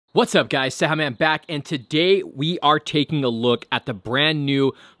What's up, guys? cejaman back, and today we are taking a look at the brand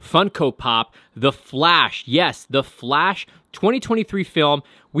new Funko Pop, The Flash. Yes, The Flash 2023 film.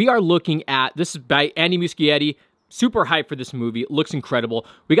 We are looking at, this is by Andy Muschietti. Super hyped for this movie. It looks incredible.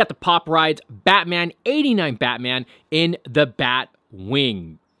 We got the Pop Rides Batman, 89 Batman in the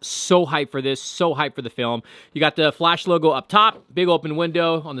Batwing. So hyped for this, so hyped for the film. You got the Flash logo up top, big open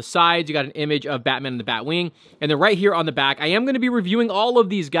window on the sides. You got an image of Batman in the Batwing. And then right here on the back, I am going to be reviewing all of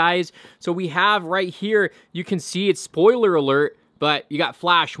these guys. So we have right here, you can see it's spoiler alert, but you got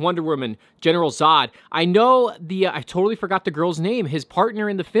Flash, Wonder Woman, General Zod. I know I totally forgot the girl's name, his partner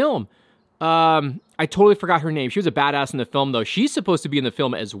in the film. I totally forgot her name. She was a badass in the film, though. She's supposed to be in the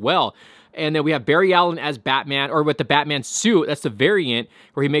film as well. And then we have Barry Allen as Batman, or with the Batman suit. That's the variant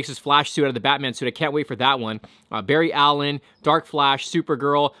where he makes his Flash suit out of the Batman suit. I can't wait for that one. Barry Allen, Dark Flash,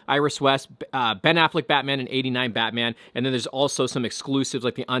 Supergirl, Iris West, Ben Affleck Batman, and 89 Batman. And then there's also some exclusives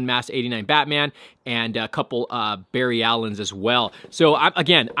like the Unmasked 89 Batman and a couple Barry Allens as well. So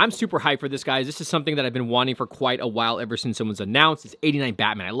again, I'm super hyped for this, guys. This is something that I've been wanting for quite a while, ever since someone's announced. It's 89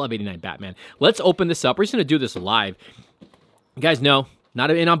 Batman. I love 89 Batman. Let's open this up. We're just going to do this live. You guys know, not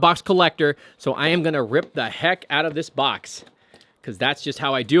an in-on-box collector, so I am going to rip the heck out of this box, because that's just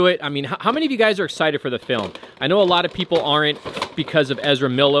how I do it. I mean, how many of you guys are excited for the film? I know a lot of people aren't because of Ezra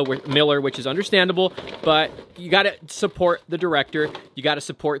Miller, which is understandable, but you got to support the director. You got to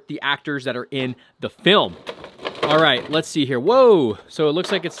support the actors that are in the film. All right, let's see here. Whoa! So it looks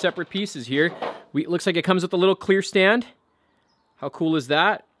like it's separate pieces here. It looks like it comes with a little clear stand. How cool is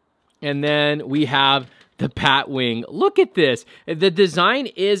that? And then we have the Batwing. Look at this. The design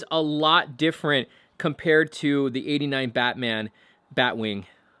is a lot different compared to the 89 Batman Batwing.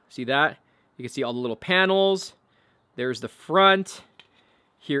 See that? You can see all the little panels. There's the front.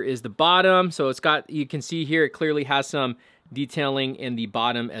 Here is the bottom. So it's got, you can see here, it clearly has some detailing in the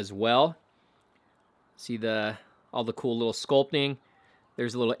bottom as well. See all the cool little sculpting.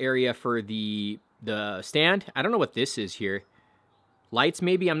 There's a little area for the stand. I don't know what this is here. Lights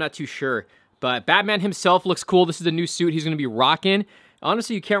maybe? I'm not too sure. But Batman himself looks cool. This is the new suit he's going to be rocking.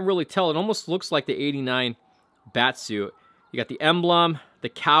 Honestly, you can't really tell. It almost looks like the 89 bat suit. You got the emblem, the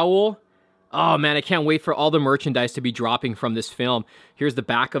cowl. Oh, man, I can't wait for all the merchandise to be dropping from this film. Here's the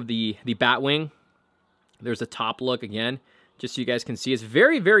back of the Batwing. There's a top look again, just so you guys can see. It's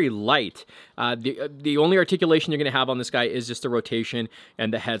very, very light. The only articulation you're going to have on this guy is just the rotation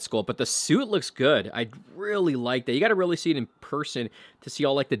and the head sculpt. But the suit looks good. I really like that. You got to really see it in person to see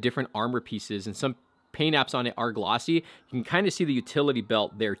all like the different armor pieces, and some paint apps on it are glossy. You can kind of see the utility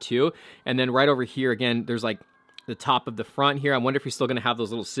belt there too. And then right over here, again, there's like the top of the front here. I wonder if he's still going to have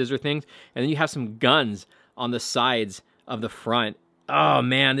those little scissor things. And then you have some guns on the sides of the front. Oh,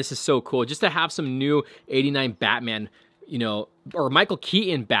 man, this is so cool. Just to have some new 89 Batman, you know, or Michael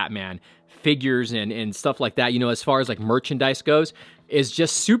Keaton Batman figures and stuff like that, you know, as far as like merchandise goes, is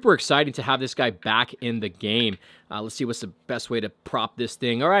just super exciting to have this guy back in the game. Let's see what's the best way to prop this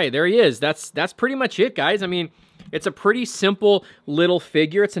thing. All right, there he is. That's pretty much it, guys. I mean, it's a pretty simple little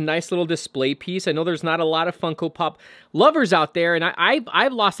figure. It's a nice little display piece. I know there's not a lot of Funko Pop lovers out there, and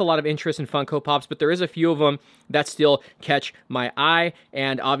I've lost a lot of interest in Funko Pops, but there is a few of them that still catch my eye,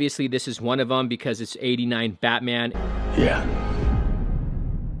 and obviously this is one of them because it's 89 Batman. Yeah.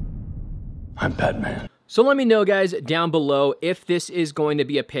 I'm Batman. So let me know, guys, down below if this is going to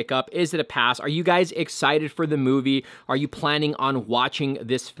be a pickup. Is it a pass? Are you guys excited for the movie? Are you planning on watching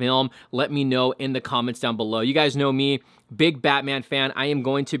this film? Let me know in the comments down below. You guys know me, big Batman fan. I am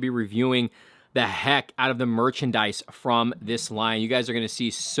going to be reviewing the heck out of the merchandise from this line. You guys are going to see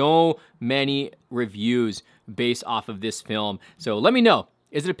so many reviews based off of this film. So let me know.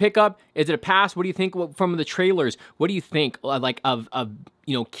 Is it a pickup? Is it a pass? What do you think from the trailers? What do you think like of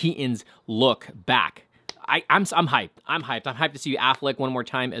you know, Keaton's look back? I'm hyped. I'm hyped. I'm hyped to see Affleck one more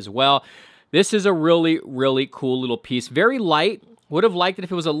time as well. This is a really, really cool little piece. Very light. Would have liked it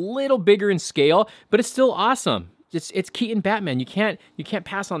if it was a little bigger in scale, but it's still awesome. It's Keaton Batman. You can't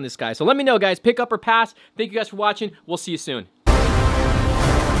pass on this guy. So let me know, guys. Pick up or pass. Thank you guys for watching. We'll see you soon.